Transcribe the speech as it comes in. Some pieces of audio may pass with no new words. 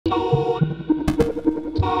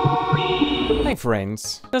Hi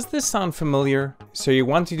friends, does this sound familiar? So you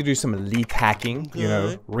wanted to do some elite hacking, you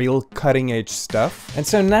know, real cutting edge stuff. And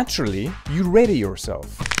so naturally, you ready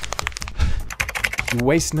yourself. You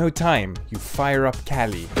waste no time, you fire up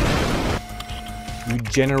Kali. You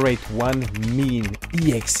generate one mean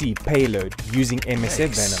EXE payload using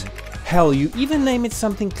MSF Venom. Hell, you even name it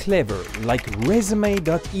something clever, like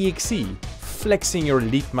resume.exe, flexing your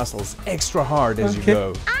elite muscles extra hard as you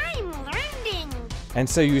go. And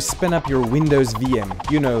so you spin up your Windows VM,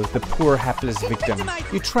 you know, the poor hapless victim.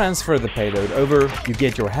 You transfer the payload over, you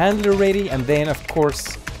get your handler ready, and then of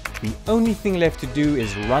course, the only thing left to do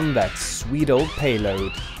is run that sweet old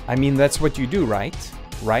payload. I mean, that's what you do, right?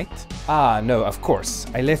 Right? Ah, no, of course.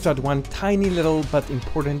 I left out one tiny little but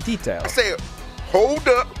important detail. I said, hold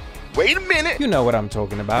up, wait a minute. You know what I'm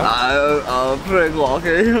talking about.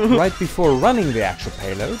 Prerequisites. Right before running the actual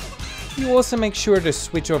payload, you also make sure to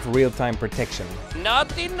switch off real-time protection.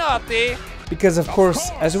 Naughty, naughty. Because of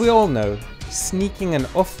course, as we all know, sneaking an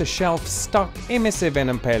off-the-shelf stock MSF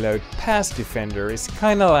Venom payload past Defender is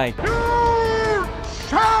kinda like... You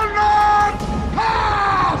shall not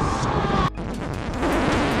pass!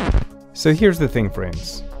 So here's the thing,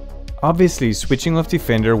 friends. Obviously, switching off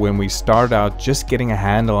Defender when we start out just getting a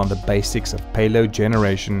handle on the basics of payload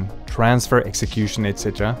generation, transfer, execution,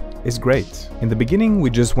 etc. is great. In the beginning, we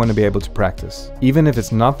just want to be able to practice, even if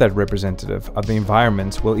it's not that representative of the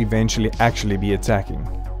environments we'll eventually actually be attacking.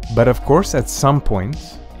 But of course, at some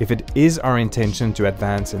point, if it is our intention to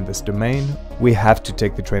advance in this domain, we have to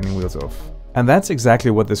take the training wheels off. And that's exactly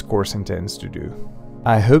what this course intends to do.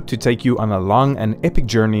 I hope to take you on a long and epic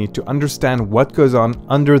journey to understand what goes on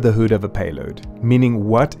under the hood of a payload, meaning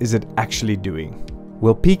what is it actually doing.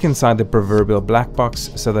 We'll peek inside the proverbial black box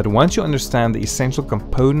so that once you understand the essential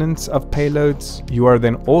components of payloads, you are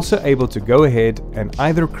then also able to go ahead and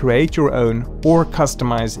either create your own or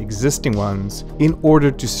customize existing ones in order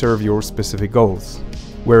to serve your specific goals.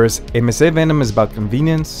 Whereas MSF Venom is about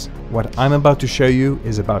convenience, what I'm about to show you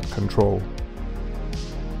is about control.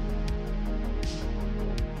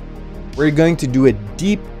 We're going to do a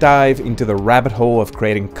deep dive into the rabbit hole of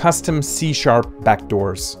creating custom C#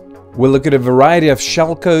 backdoors. We'll look at a variety of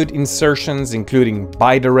shellcode insertions, including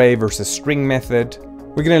byte array versus string method.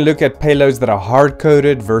 We're going to look at payloads that are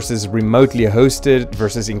hard-coded versus remotely hosted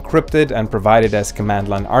versus encrypted and provided as command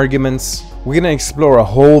line arguments. We're going to explore a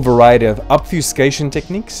whole variety of obfuscation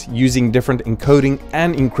techniques using different encoding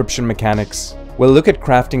and encryption mechanics. We'll look at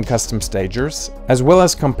crafting custom stagers, as well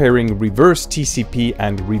as comparing reverse TCP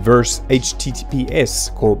and reverse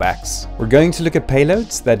HTTPS callbacks. We're going to look at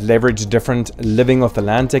payloads that leverage different living off the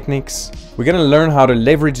land techniques. We're going to learn how to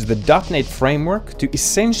leverage the .NET framework to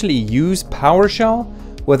essentially use PowerShell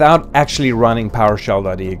without actually running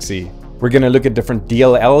PowerShell.exe. We're going to look at different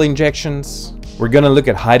DLL injections. We're going to look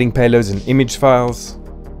at hiding payloads in image files.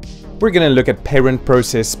 We're going to look at parent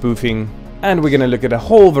process spoofing. And we're going to look at a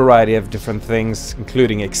whole variety of different things,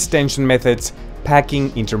 including extension methods,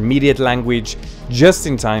 packing, intermediate language,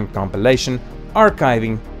 just-in-time compilation,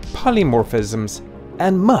 archiving, polymorphisms,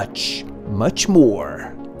 and much, much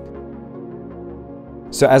more.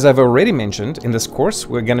 So as I've already mentioned, in this course,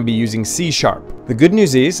 we're going to be using C#. The good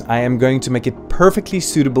news is I am going to make it perfectly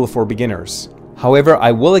suitable for beginners. However,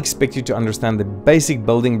 I will expect you to understand the basic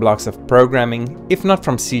building blocks of programming, if not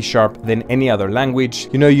from C# then any other language.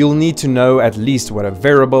 You know, you'll need to know at least what a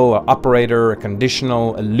variable, an operator, a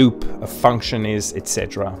conditional, a loop, a function is,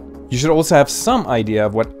 etc. You should also have some idea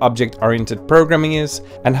of what object-oriented programming is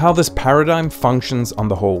and how this paradigm functions on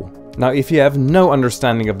the whole. Now, if you have no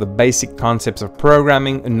understanding of the basic concepts of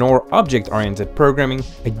programming nor object-oriented programming,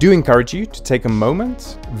 I do encourage you to take a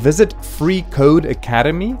moment, visit Free Code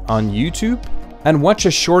Academy on YouTube, and watch a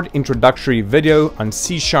short introductory video on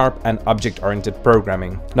C# and object-oriented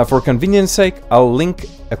programming. Now, for convenience sake, I'll link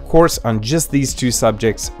a course on just these two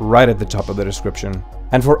subjects right at the top of the description.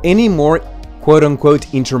 And for any more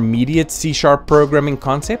quote-unquote intermediate C# programming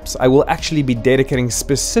concepts, I will actually be dedicating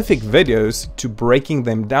specific videos to breaking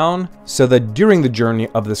them down so that during the journey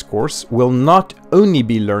of this course, we'll not only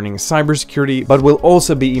be learning cybersecurity, but we'll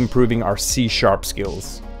also be improving our C#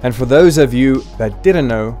 skills. And for those of you that didn't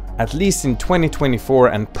know, at least in 2024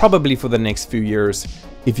 and probably for the next few years,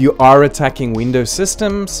 if you are attacking Windows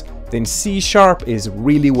systems, then C# is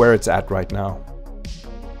really where it's at right now.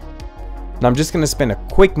 Now I'm just going to spend a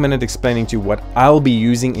quick minute explaining to you what I'll be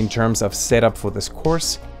using in terms of setup for this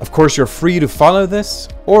course. Of course, you're free to follow this,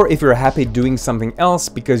 or if you're happy doing something else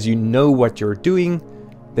because you know what you're doing,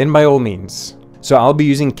 then by all means. So I'll be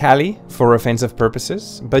using Kali for offensive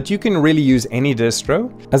purposes, but you can really use any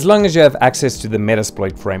distro as long as you have access to the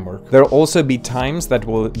Metasploit framework. There'll also be times that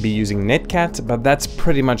we'll be using Netcat, but that's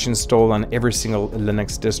pretty much installed on every single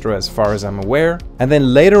Linux distro as far as I'm aware. And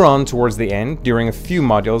then later on towards the end, during a few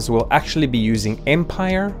modules, we'll actually be using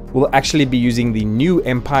Empire. We'll actually be using the new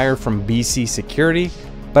Empire from BC Security,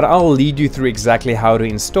 but I'll lead you through exactly how to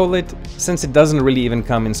install it, since it doesn't really even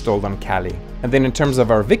come installed on Kali. And then in terms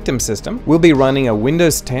of our victim system, we'll be running a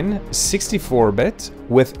Windows 10 64-bit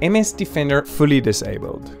with MS Defender fully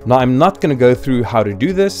disabled. Now, I'm not going to go through how to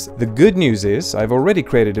do this. The good news is I've already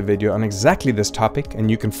created a video on exactly this topic,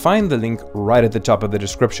 and you can find the link right at the top of the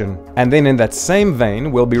description. And then in that same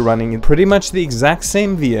vein, we'll be running pretty much the exact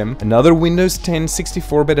same VM, another Windows 10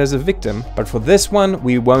 64-bit as a victim, but for this one,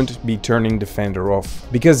 we won't be turning Defender off.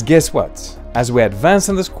 Because guess what? As we advance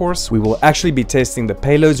in this course, we will actually be testing the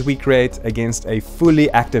payloads we create against a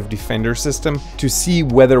fully active Defender system to see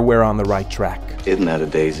whether we're on the right track. Isn't that a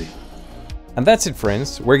daisy? And that's it,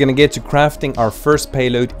 friends. We're gonna get to crafting our first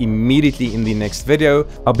payload immediately in the next video.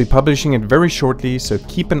 I'll be publishing it very shortly, so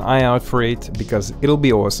keep an eye out for it because it'll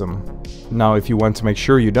be awesome. Now, if you want to make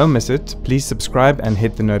sure you don't miss it, please subscribe and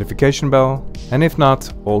hit the notification bell. And if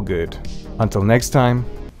not, all good. Until next time,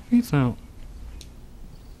 peace out.